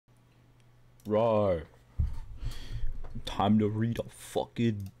Right. Time to read a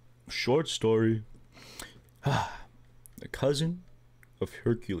fucking short story. The cousin of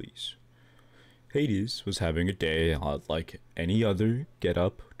Hercules. Hades was having a day like any other. Get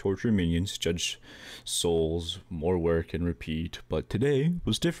up, torture minions, judge souls, more work and repeat. But today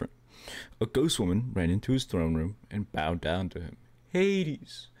was different. A ghost woman ran into his throne room and bowed down to him.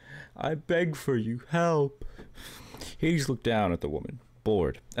 Hades, I beg for you, help. Hades looked down at the woman,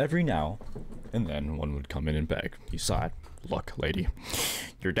 bored. Every now and then one would come in and beg. He sighed. Look, lady,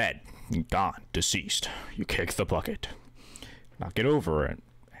 you're dead, gone, deceased. You kicked the bucket. Now get over it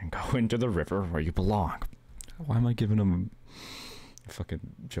and go into the river where you belong. Why am I giving him a fucking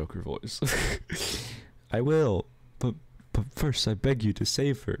Joker voice? I will, but first I beg you to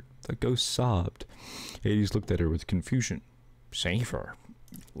save her. The ghost sobbed. Hades looked at her with confusion. Save her?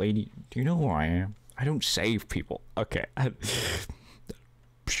 Lady, do you know who I am? I don't save people. Okay.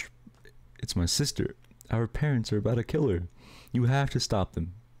 It's my sister. Our parents are about to kill her. You have to stop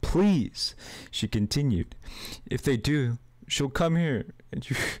them. Please, she continued. If they do, she'll come here and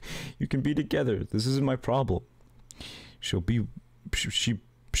you can be together. This isn't my problem. She'll be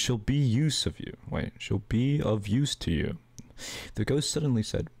use of you. Wait, she'll be of use to you. The ghost suddenly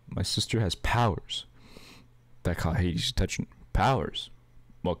said, my sister has powers. That caught Hades' attention. Powers?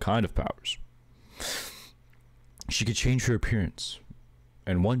 What kind of powers? She could change her appearance.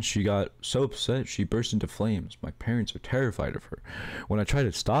 And once she got so upset, she burst into flames. My parents are terrified of her. When I tried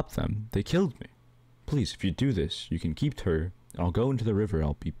to stop them, they killed me. Please, if you do this, you can keep her, and I'll go into the river.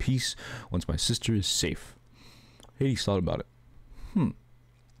 I'll be peace once my sister is safe. Hades thought about it.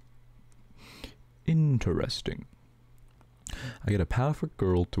 Interesting. I get a powerful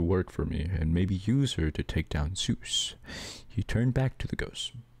girl to work for me, and maybe use her to take down Zeus. He turned back to the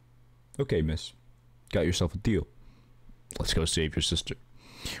ghost. Okay, miss. Got yourself a deal. Let's go save your sister.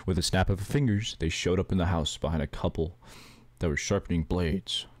 With a snap of her fingers, they showed up in the house behind a couple that were sharpening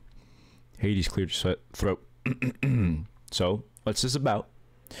blades. Hades cleared his throat. So, what's this about?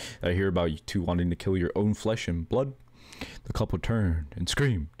 I hear about you two wanting to kill your own flesh and blood. The couple turned and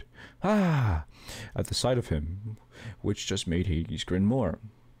screamed. Ah! At the sight of him, which just made Hades grin more.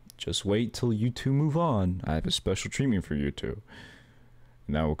 Just wait till you two move on. I have a special treatment for you two.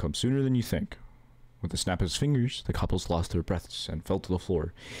 And that will come sooner than you think. With a snap of his fingers, the couples lost their breaths and fell to the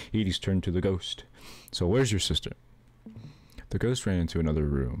floor. Hades turned to the ghost. So where's your sister? The ghost ran into another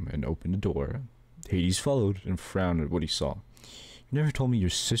room and opened a door. Hades followed and frowned at what he saw. You never told me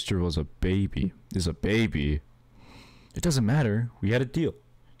your sister was a baby. Is a baby? It doesn't matter. We had a deal.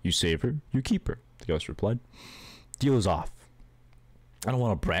 You save her, you keep her, the ghost replied. Deal is off. I don't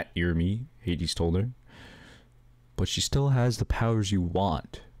want a brat near me, Hades told her. But she still has the powers you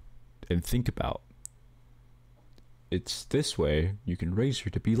want. And think about. It's this way you can raise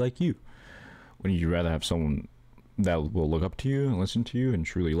her to be like you. Wouldn't you rather have someone that will look up to you and listen to you and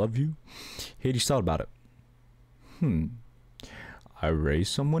truly love you? Hades thought about it. I raise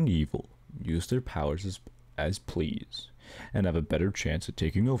someone evil, use their powers as please, and have a better chance at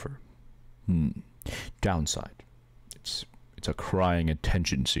taking over. Downside. It's a crying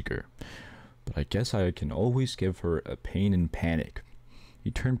attention seeker. But I guess I can always give her a pain and panic.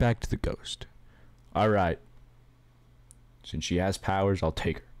 He turned back to the ghost. Alright. Since she has powers, I'll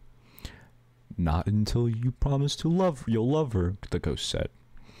take her. Not until you promise to you'll love her, the ghost said.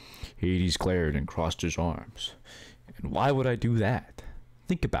 Hades glared and crossed his arms. And why would I do that?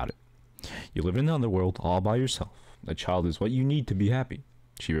 Think about it. You live in the underworld all by yourself. A child is what you need to be happy,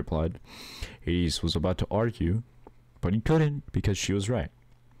 she replied. Hades was about to argue, but he couldn't because she was right.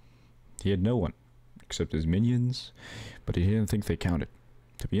 He had no one, except his minions, but he didn't think they counted.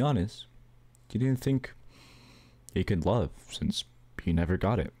 To be honest, he didn't think he could love, since he never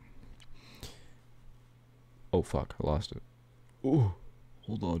got it. Oh fuck, I lost it. Oh,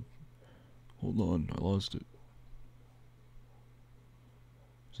 hold on, I lost it.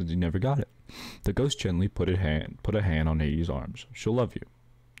 Since he never got it. The ghost gently put a hand on Hades' arms. She'll love you.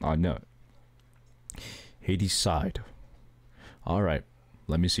 I know it. Hades sighed. Alright,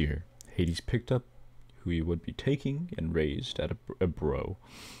 let me see her. Hades picked up who he would be taking and raised at a bro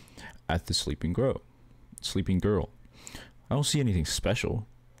at the sleeping girl. I don't see anything special.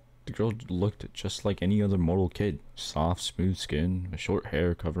 The girl looked just like any other mortal kid. Soft, smooth skin, a short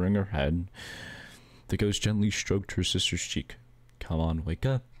hair covering her head. The ghost gently stroked her sister's cheek. Come on, wake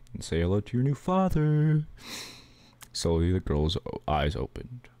up and say hello to your new father. Slowly, the girl's eyes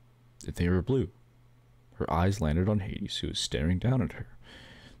opened. They were blue. Her eyes landed on Hades, who was staring down at her.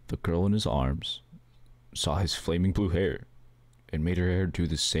 The girl in his arms saw his flaming blue hair and made her hair do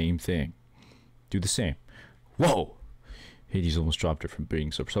the same thing. Do the same. Whoa! Hades almost dropped her from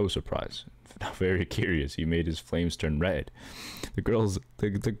being so surprised. Now very curious, he made his flames turn red. The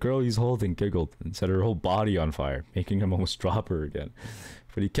girl he's holding giggled and set her whole body on fire, making him almost drop her again.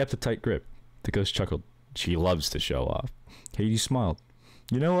 But he kept a tight grip. The ghost chuckled. She loves to show off. Hades smiled.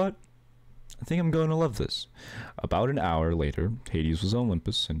 You know what? I think I'm going to love this. About an hour later, Hades was on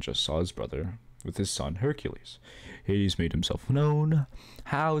Olympus and just saw his brother with his son Hercules. Hades made himself known.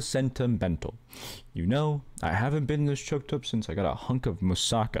 How sentimental. You know, I haven't been this choked up since I got a hunk of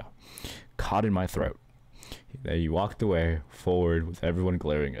moussaka caught in my throat. Then he walked away forward with everyone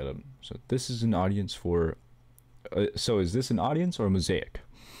glaring at him. So this is an audience for... so is this an audience or a mosaic?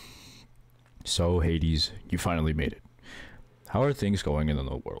 So, Hades, you finally made it. How are things going in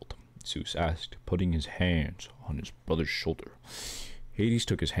the world? Zeus asked, putting his hands on his brother's shoulder. Hades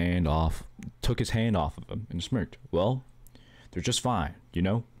took his hand off of him and smirked. Well, they're just fine, you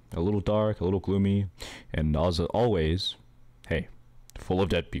know? A little dark, a little gloomy, and as always, hey, full of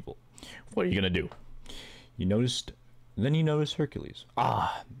dead people. What are you gonna do? Then he noticed Hercules.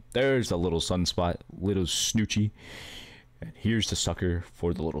 Ah, there's the little sunspot, little snoochie. And here's the sucker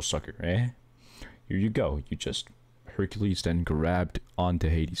for the little sucker, eh? Here you go. Hercules then grabbed onto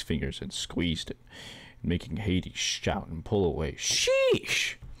Hades' fingers and squeezed it, making Hades shout and pull away.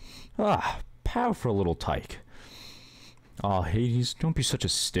 Sheesh! Ah, powerful little tyke. Ah, Hades, don't be such a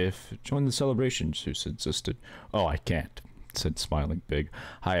stiff. Join the celebration, Zeus insisted. Oh, I can't, said smiling big.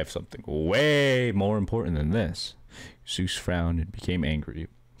 I have something way more important than this. Zeus frowned and became angry.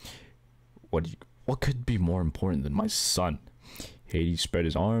 What could be more important than my son? Hades spread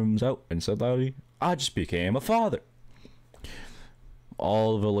his arms out and said loudly, I just became a father.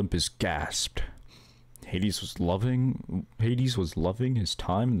 All of Olympus gasped. Hades was loving his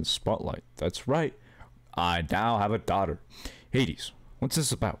time in the spotlight. That's right. I now have a daughter. Hades, what's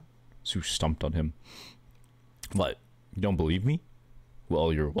this about? Zeus stumped on him. What? You don't believe me?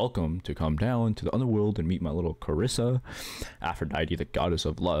 Well, you're welcome to come down to the underworld and meet my little Carissa. Aphrodite, the goddess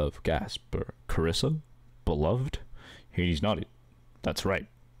of love, gasped. Carissa? Beloved? Hades nodded. That's right.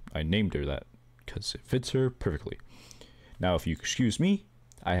 I named her that, because it fits her perfectly. Now, if you excuse me,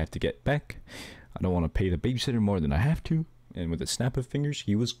 I have to get back. I don't want to pay the babysitter more than I have to. And with a snap of fingers,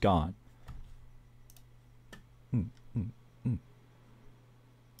 he was gone.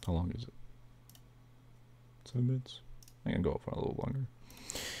 How long is it? 7 minutes? I can go for a little longer.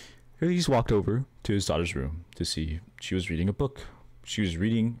 Hades walked over to his daughter's room to see she was reading a book. She was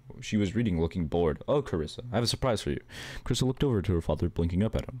reading looking bored. Oh, Carissa, I have a surprise for you. Carissa looked over to her father, blinking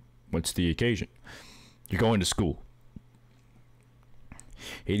up at him. What's the occasion? You're going to school.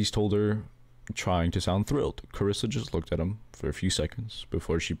 Hades told her, trying to sound thrilled. Carissa just looked at him for a few seconds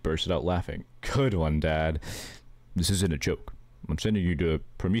before she bursted out laughing. Good one, Dad. This isn't a joke. I'm sending you to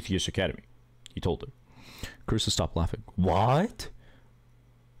Prometheus Academy, he told her. Carissa stopped laughing. What?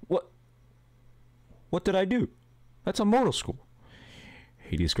 What did I do? That's a mortal school.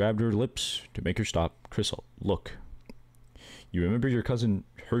 Hades grabbed her lips to make her stop. Carissa, look. You remember your cousin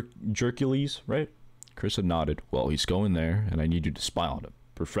Hercules, right? Carissa nodded. Well, he's going there, and I need you to spy on him,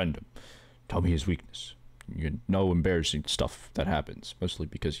 befriend him. Tell me his weakness. You know embarrassing stuff that happens, mostly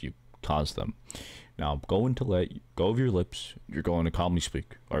because you caused them. Now, I'm going to let go of your lips. You're going to calmly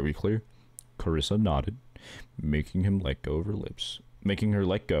speak. Are we clear? Carissa nodded, making him let go of her lips. Making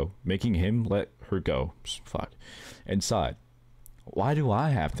him let her go. Fuck. And sighed. Why do I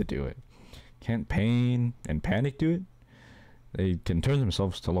have to do it? Can't pain and panic do it? They can turn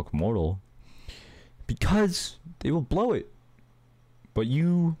themselves to look mortal. Because they will blow it. But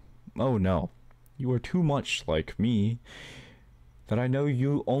you... Oh no. You are too much like me that I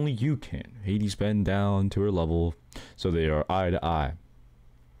know only you can. Hades bent down to her level so they are eye to eye.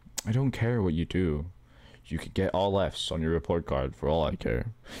 I don't care what you do. You could get all F's on your report card for all I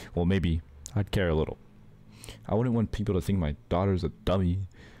care. Well, maybe I'd care a little. I wouldn't want people to think my daughter's a dummy.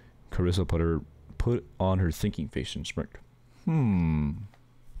 Carissa put on her thinking face and smirked.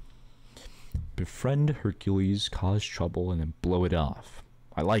 Befriend Hercules, cause trouble, and then blow it off.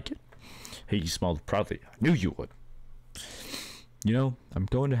 I like it. Hades smiled proudly. I knew you would. You know, I'm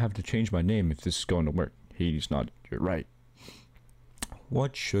going to have to change my name if this is going to work. Hades nodded. You're right.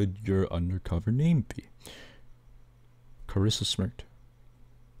 What should your undercover name be? Carissa smirked.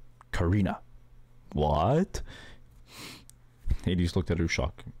 Karina. What? Hades looked at her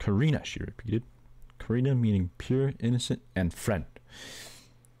shocked. Karina, she repeated. Karina meaning pure, innocent, and friend.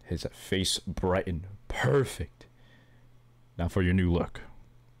 His face brightened. Perfect. Now for your new look.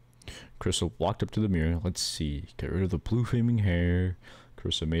 Carissa walked up to the mirror. Let's see. Get rid of the blue flaming hair.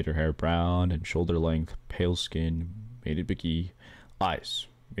 Carissa made her hair brown and shoulder length. Pale skin. Made it biggie. Eyes.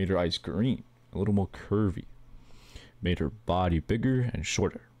 Made her eyes green. A little more curvy. made her body bigger and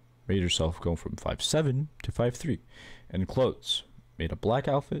shorter, made herself go from 5'7" to 5'3", and clothes, made a black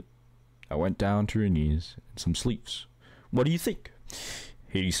outfit that went down to her knees and some sleeves. What do you think?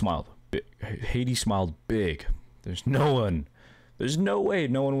 Hades smiled big. There's no way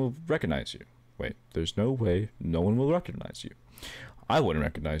no one will recognize you. Wait, there's no way no one will recognize you. I wouldn't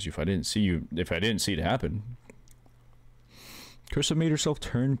recognize you if I didn't see it happen. Carissa made herself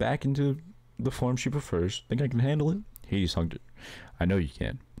turn back into the form she prefers. Think I can handle it? Hades hugged it. I know you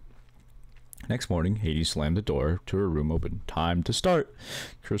can. Next morning, Hades slammed the door to her room open. Time to start.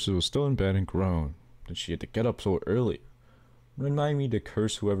 Carissa was still in bed and groaned that she had to get up so early. Remind me to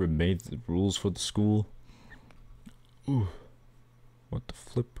curse whoever made the rules for the school. Ooh. What the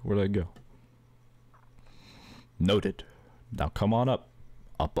flip? Where'd I go? Noted. Now come on up.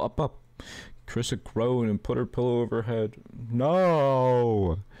 Up, up, up. Carissa groaned and put her pillow over her head.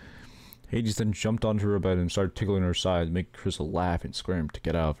 No! Hades then jumped onto her bed and started tickling her side, making Carissa laugh and scream to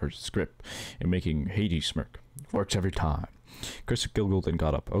get out of her script, and making Hades smirk. Works every time. Carissa giggled and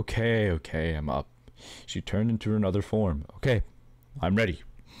got up. Okay, I'm up. She turned into another form. Okay, I'm ready.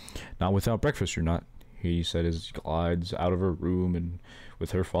 Not without breakfast, you're not. Hades said as he glides out of her room, and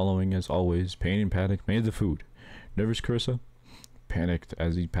with her following as always, pain and panic made the food. Nervous, Carissa? Panicked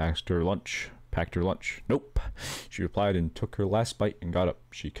as he packed her lunch. Nope, she replied and took her last bite and got up.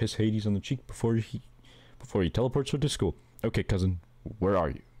 She kissed Hades on the cheek before he teleports her to school. Okay, cousin, where are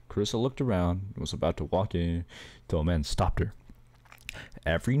you? Carissa looked around and was about to walk in till a man stopped her.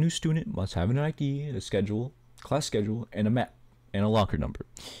 Every new student must have an ID, a schedule, class schedule, and a map, and a locker number.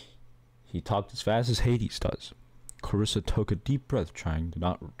 He talked as fast as Hades does. Carissa took a deep breath, trying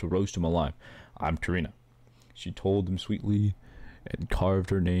not to roast him alive. I'm Karina, she told him sweetly, and carved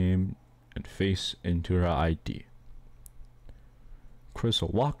her name and face into her ID.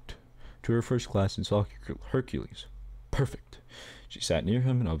 Carissa walked to her first class and saw Hercules. Perfect. She sat near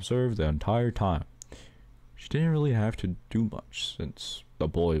him and observed the entire time. She didn't really have to do much, since the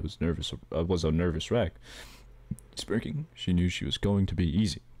boy was a nervous wreck. Smirking, she knew she was going to be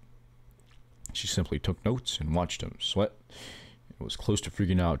easy. She simply took notes and watched him sweat. It was close to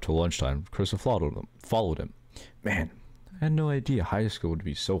freaking out till lunchtime. Carissa followed him. Man, I had no idea high school would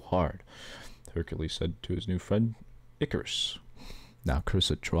be so hard, Hercules said to his new friend, Icarus. Now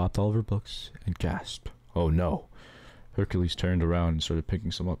Carissa dropped all of her books and gasped. Oh no. Hercules turned around and started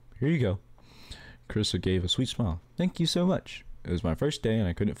picking some up. Here you go. Carissa gave a sweet smile. Thank you so much. It was my first day and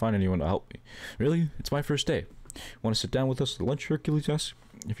I couldn't find anyone to help me. Really? It's my first day. Want to sit down with us at lunch, Hercules asked.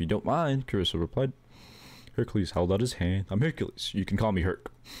 If you don't mind, Carissa replied. Hercules held out his hand. I'm Hercules. You can call me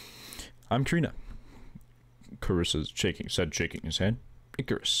Herc. I'm Karina. Carissa shaking his hand.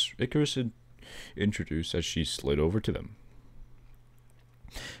 Icarus. Icarus introduced as she slid over to them.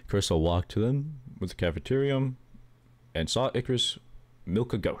 Carissa walked to them with the cafeteria and saw Icarus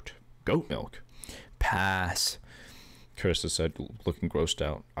milk a goat. Goat milk? Pass, Carissa said, looking grossed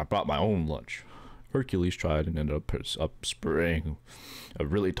out. I brought my own lunch. Hercules tried and ended up spraying a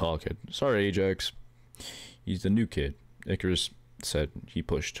really tall kid. Sorry, Ajax. He's the new kid, Icarus said. He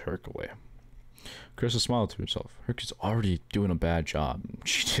pushed Herc away. Carissa smiled to herself. Herc is already doing a bad job.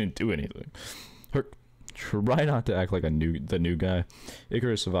 She didn't do anything. Herc, try not to act like the new guy.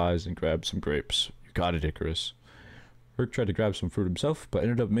 Icarus advised and grabbed some grapes. You got it, Icarus. Herc tried to grab some fruit himself, but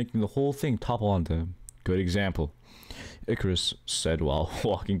ended up making the whole thing topple onto him. Good example, Icarus said while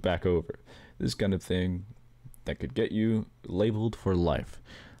walking back over. This kind of thing that could get you labeled for life.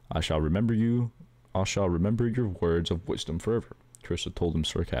 I shall remember your words of wisdom forever, Carissa told him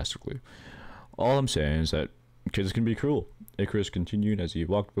sarcastically. All I'm saying is that kids can be cruel. Icarus continued as he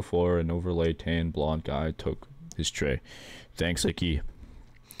walked before an overlay tan blonde guy took his tray. Thanks, Icky.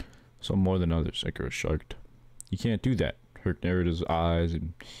 Some more than others, Icarus shrugged. You can't do that. Herc narrowed his eyes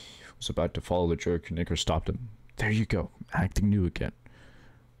and was about to follow the jerk, and Icarus stopped him. There you go, acting new again.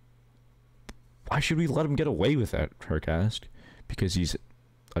 Why should we let him get away with that? Herc asked. Because he's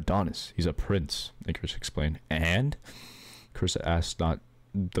Adonis. He's a prince, Icarus explained. And? Carissa asked, not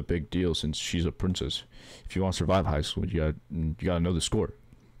the big deal since she's a princess. If you want to survive high school, you gotta know the score.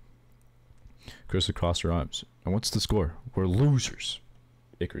 Carissa crossed her arms. And what's the score? We're losers,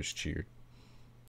 Icarus cheered.